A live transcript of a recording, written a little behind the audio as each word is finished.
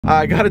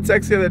I got a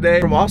text the other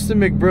day from Austin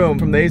McBroom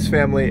from the Ace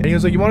family, and he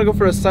was like, "You want to go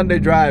for a Sunday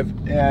drive?"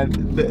 And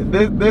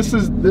this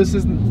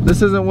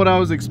isn't what I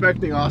was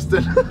expecting,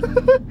 Austin.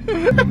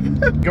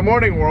 Good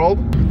morning, world.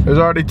 There's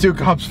already 2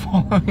 cops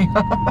following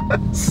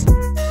us.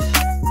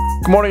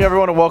 Good morning,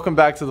 everyone, and welcome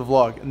back to the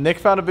vlog. Nick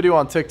found a video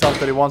on TikTok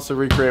that he wants to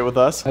recreate with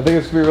us. I think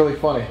it's gonna be really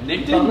funny.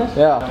 Nick did?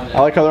 Yeah. I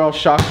like how they're all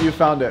shocked you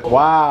found it.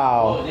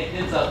 Wow. Oh, Nick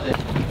did something.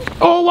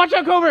 Oh, watch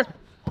out, Cover!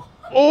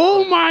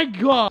 Oh my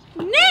god!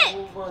 Nick!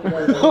 Oh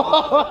my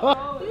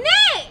god.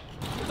 Nick!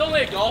 It's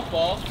only a golf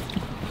ball.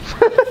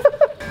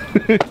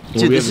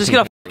 Dude, this is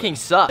gonna fucking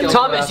suck.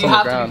 Thomas, you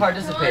have to be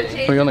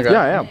participating. Are you on the ground?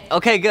 Yeah, I am.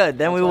 Okay, good.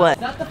 Then we went.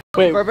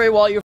 Wait, Burberry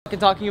wall you're fucking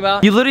talking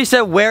about? You literally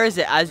said, where is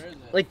it? As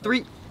like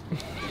 3.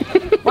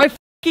 Why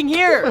fucking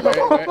here?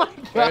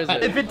 where is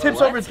it? If it tips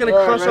over, it's gonna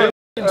crush our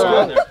Yo!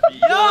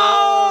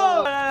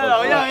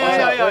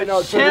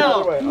 Yo!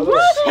 Chill.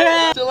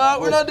 Chill out.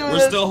 We're not doing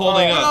this. We're still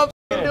holding up.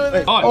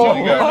 Oh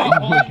my god.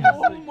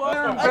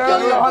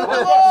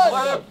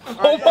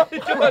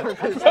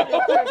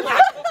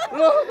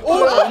 Oh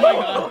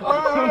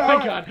my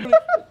god.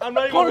 I'm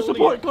not even Corner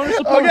support.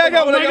 Okay, I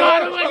got one.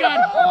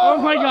 Oh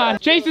my god.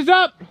 Chase is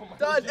up.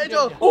 Done,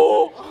 Angel.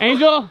 Oh.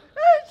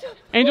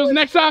 Angel's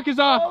next sock is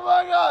off. Oh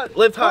my god.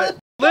 Lift high.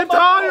 Lift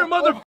higher,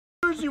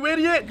 motherfuckers, you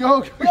idiot.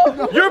 Go.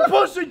 You're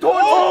pushing towards.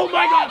 Oh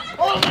my god.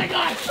 Oh my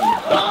god.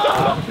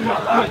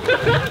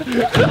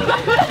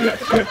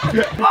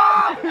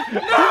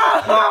 No!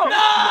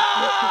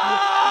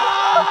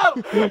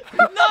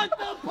 Not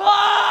the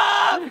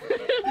pop!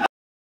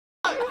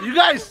 You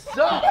guys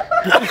suck.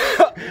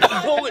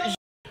 Holy shit.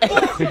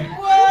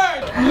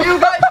 You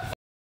guys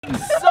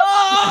suck!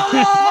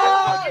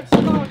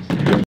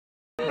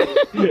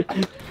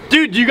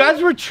 Dude, you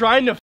guys were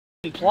trying to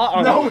plot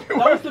on No,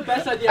 that was the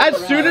best idea. As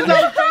soon as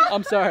I was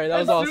I'm sorry, that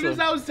was awesome. As soon as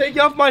I was taking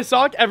off my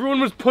sock,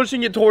 everyone was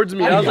pushing it towards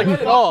me. And I was like,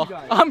 oh,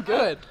 I'm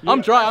good.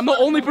 I'm dry. I'm the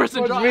only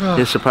person dry.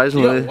 Yeah,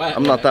 surprisingly,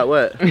 I'm not that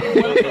wet.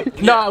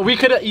 No, we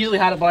could have easily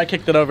had it, but I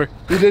kicked it over.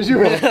 Did you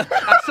really?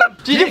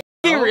 Did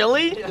you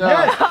really?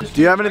 Yeah.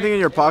 Do you have anything in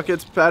your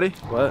pockets, Patty?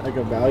 What? Like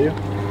a value?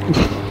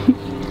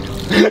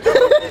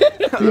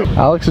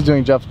 Alex is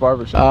doing Jeff's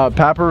barbershop.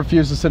 Papa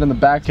refused to sit in the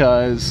back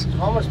because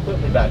Thomas put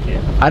me back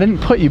here. I didn't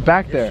put you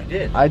back there. You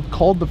did. I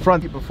called the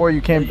front before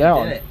you came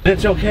down.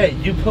 It's okay.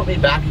 You put me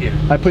back here.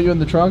 I put you in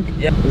the trunk?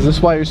 Yeah. Is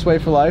this why you're sway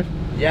for life?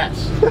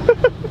 Yes. What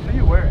are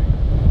you wearing?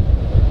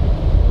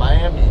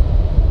 Miami.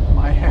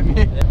 Miami?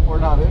 Yeah. We're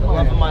not in The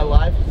love of my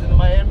life is in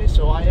Miami,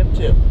 so I am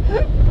too.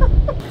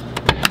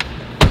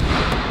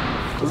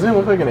 Doesn't it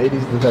look like an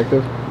 80s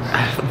detective?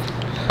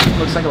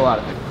 Looks like a lot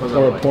of things.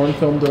 Or a porn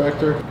film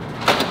director?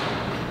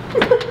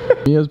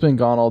 Mia's been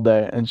gone all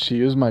day and she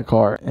used my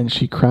car and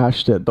she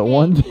crashed it. The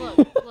one day.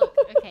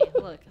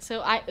 Look.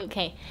 So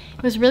it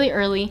was really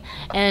early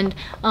and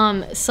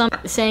some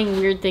saying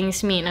weird things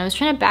to me and I was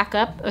trying to back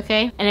up,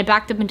 okay? And I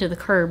backed up into the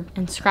curb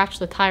and scratched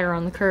the tire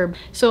on the curb.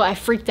 So I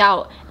freaked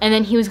out and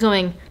then he was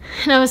going,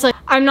 and I was like,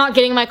 I'm not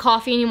getting my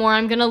coffee anymore,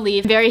 I'm gonna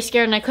leave. Very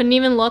scared and I couldn't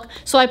even look.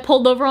 So I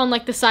pulled over on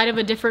like the side of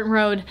a different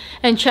road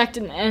and checked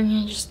and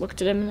I just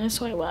looked at him and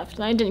so I left.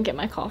 And I didn't get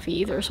my coffee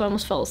either, so I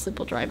almost fell asleep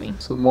while driving.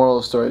 So the moral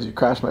of the story is you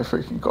crashed my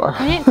freaking car.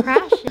 I didn't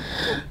crash it.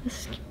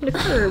 It's the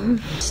curb.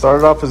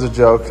 Started off as a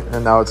joke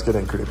and now it's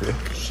getting creepy.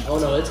 Oh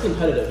no, it's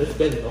competitive. It's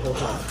been the whole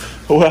time.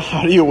 Well,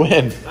 how do you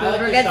win? Don't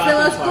forget to fill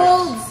us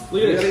golds.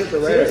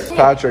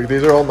 Patrick,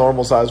 these are all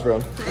normal size for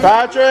him.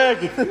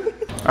 Patrick!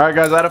 Alright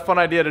guys, I had a fun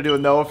idea to do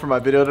with Noah for my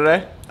video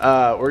today.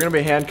 We're gonna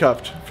be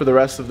handcuffed for the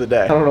rest of the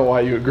day. I don't know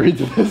why you agreed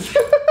to this.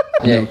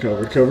 Yeah.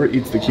 No, Cover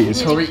eats the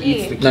keys. Cover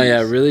eats the No,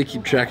 yeah, really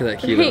keep track of that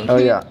key. Oh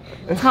yeah.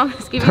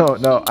 Thomas, give me.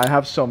 No, I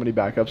have so many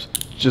backups.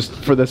 Just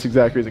for this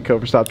exact reason,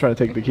 Cover, stop trying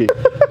to take the key.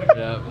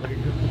 Yeah.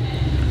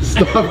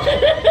 Stop.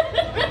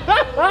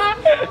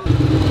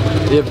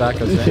 You have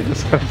backups, man.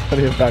 Just have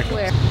plenty of backups.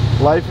 Where?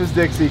 Life is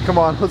Dixie. Come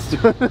on, let's do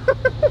it.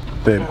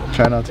 Babe,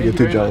 try not to get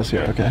too jealous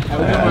here, okay?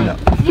 I know.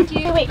 Thank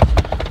you. Wait.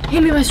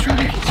 Hand me my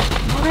strawberries.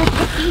 Where's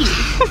the key?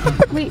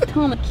 Wait,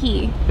 tell him the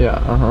key. Yeah,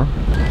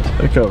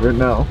 Take over,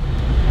 no.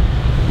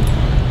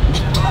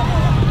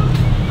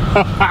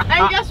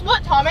 And guess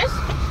what, Thomas?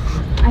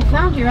 I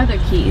found your other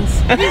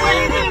keys. We went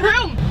into the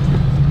room.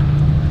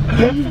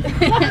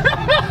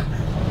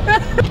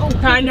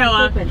 Hi,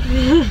 Noah.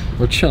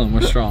 We're chilling.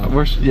 We're strong.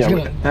 Did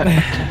you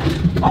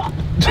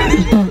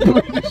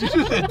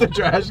just hit the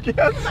trash can?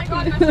 Oh my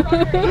god, my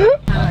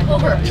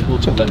strawberries.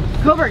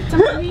 Covert,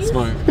 something.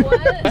 Smart.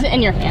 What? Is it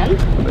in your hand?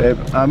 Babe,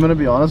 I'm gonna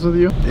be honest with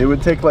you. It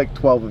would take like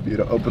 12 of you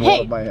to open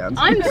one of my hands.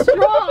 I'm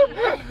strong.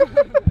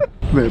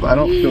 Babe, I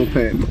don't feel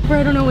pain.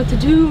 I don't know what to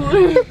do.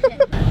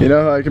 You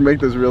know how I can make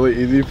this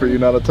really easy for you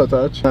not to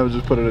touch? I would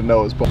just put it in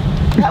Noah's ball.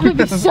 That would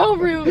be so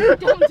rude.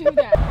 Don't do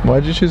that.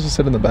 Why'd you choose to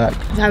sit in the back?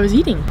 Because I was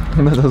eating.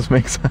 That does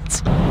make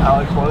sense.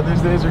 Alex, one of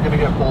these days you're gonna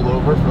get pulled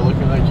over for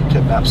looking like you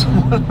kidnapped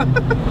someone.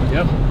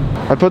 Yep.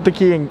 I put the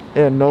key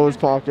in Noah's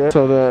pocket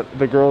so that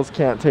the girls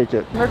can't take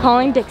it. We're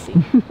calling Dixie.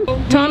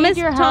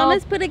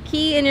 Thomas put a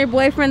key in your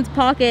boyfriend's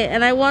pocket,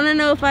 and I want to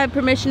know if I have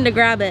permission to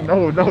grab it.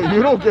 No,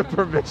 you don't get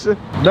permission.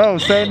 No,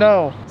 say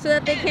no. So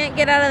that they can't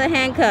get out of the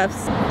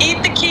handcuffs.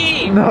 Eat the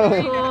key.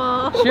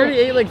 No. She already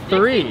ate like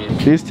 3.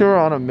 These two are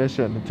on a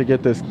mission to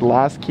get this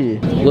last key.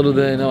 Little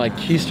did I know I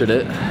keistered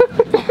it.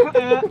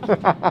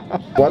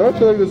 Why do I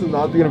feel like this is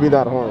not gonna be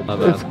that hard? Not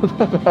bad. It's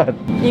not bad.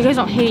 You guys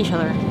don't hate each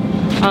other.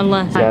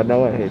 Unless Yeah,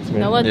 Noah hates me.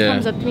 Noah Yeah.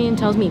 comes up to me and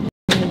tells me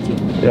I hate you.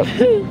 Yep.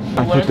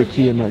 I put the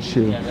key in my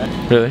shoe.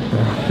 Really?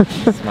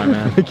 Smart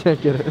man. I can't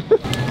get it.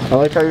 I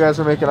like how you guys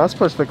are making us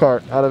push the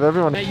cart out of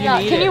everyone. Yeah,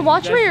 can you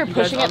watch where you're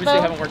pushing it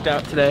though? haven't worked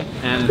out today,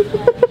 and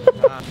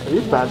Are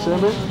you fat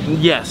shaming?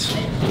 yes,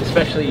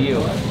 especially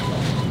you.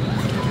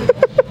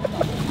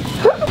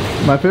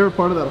 My favorite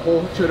part of that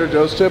whole Trader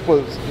Joe's trip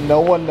was no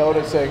one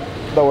noticing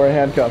that we're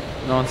handcuffed.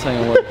 No one's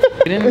saying a word.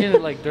 You didn't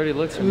get like dirty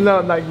looks from me.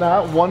 No, like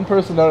not one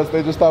person noticed.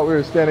 They just thought we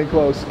were standing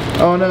close.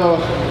 Oh no.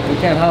 We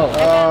can't help.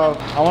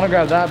 I want to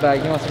grab that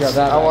bag. He wants to grab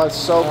that I bag. was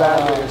so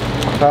badly.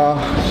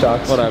 Oh,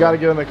 shucks. Whatever. You gotta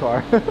get in the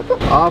car.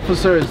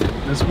 Officers,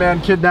 this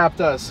man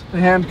kidnapped us. They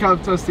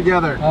handcuffed us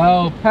together.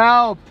 Help.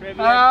 Help!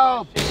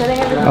 Help!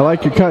 I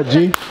like your cut,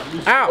 G.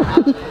 Ow!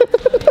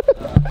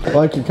 I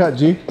like your cut,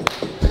 G.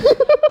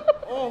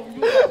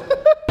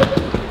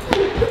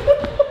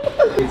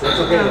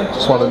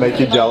 Just want to make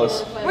you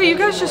jealous. Wait, you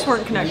guys just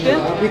weren't connected?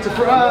 Pizza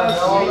for us!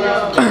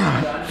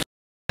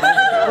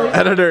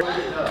 Editor,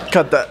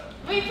 cut that.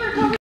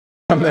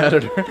 I'm the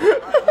editor.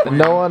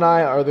 Noah and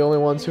I are the only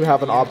ones who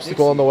have an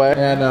obstacle in the way,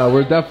 and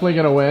we're definitely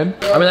gonna win.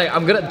 I mean, like,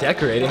 I'm good at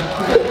decorating.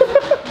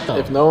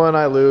 If Noah and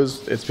I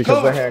lose, it's because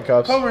of the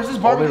handcuffs. Is this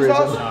Only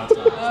reason.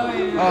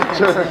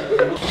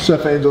 Sure.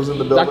 Chef Angel's in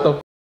the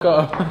building.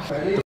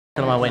 Out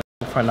of my way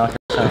before I knock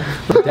her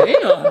out.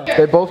 Damn!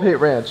 They both hate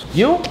ranch.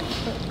 You?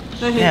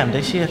 Damn,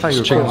 Dixie, I thought you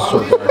were chicken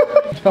so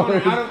Out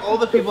of all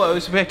the people, I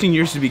was expecting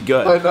yours to be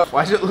good. I know.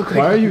 Why does it look like?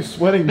 Why are you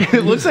sweating?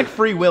 It looks like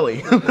Free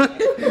Willy.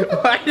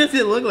 Why does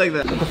it look like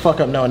that? Shut the fuck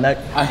up, Noah. Neck.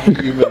 I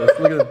hate you for this.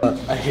 Look at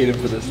that. I hate him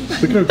for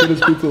this. Look how good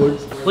his pizza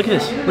looks. Look at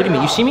this. Look at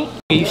me. You see me?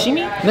 You see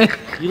me?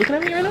 You looking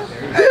at me right now?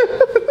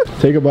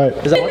 Take a bite.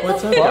 Is that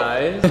what's up?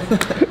 Guys.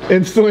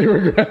 Instantly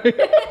regret it.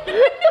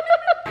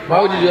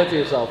 Why would you do that to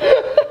yourself?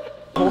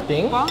 Whole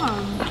thing?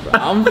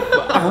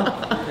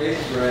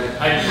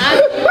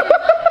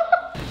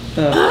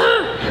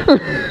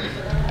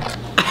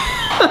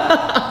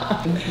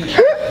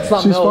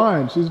 She's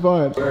fine. She's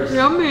fine.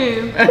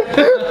 Yummy.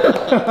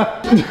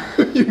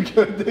 You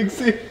good,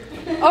 Dixie?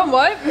 Oh,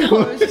 what? No,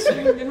 I was just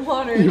drinking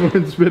water. You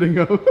weren't spitting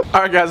up.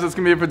 Alright guys, that's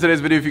gonna be it for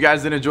today's video. If you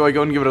guys did enjoy,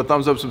 go and give it a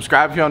thumbs up.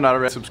 Subscribe if you're not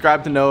already.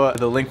 Subscribe to Noah.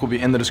 The link will be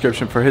in the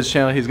description for his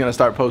channel. He's gonna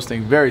start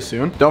posting very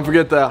soon. Don't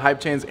forget the hype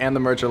chains and the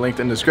merch are linked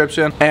in the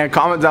description. And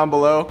comment down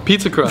below.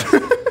 Pizza crust.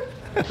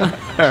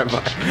 Alright,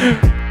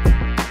 bye.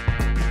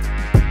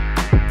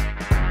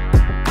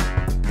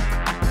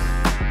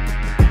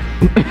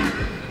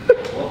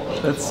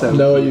 That's so.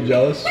 Noah, are you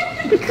jealous?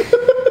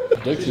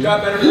 Dixie.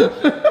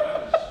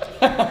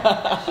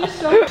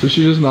 Does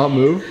she just not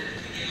move?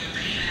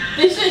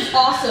 This is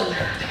awesome.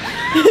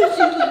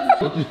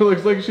 She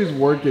looks like she's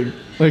working.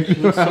 Like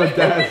she's at a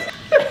desk.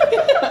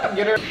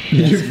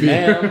 Yes,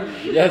 ma'am.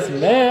 Yes,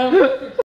 ma'am.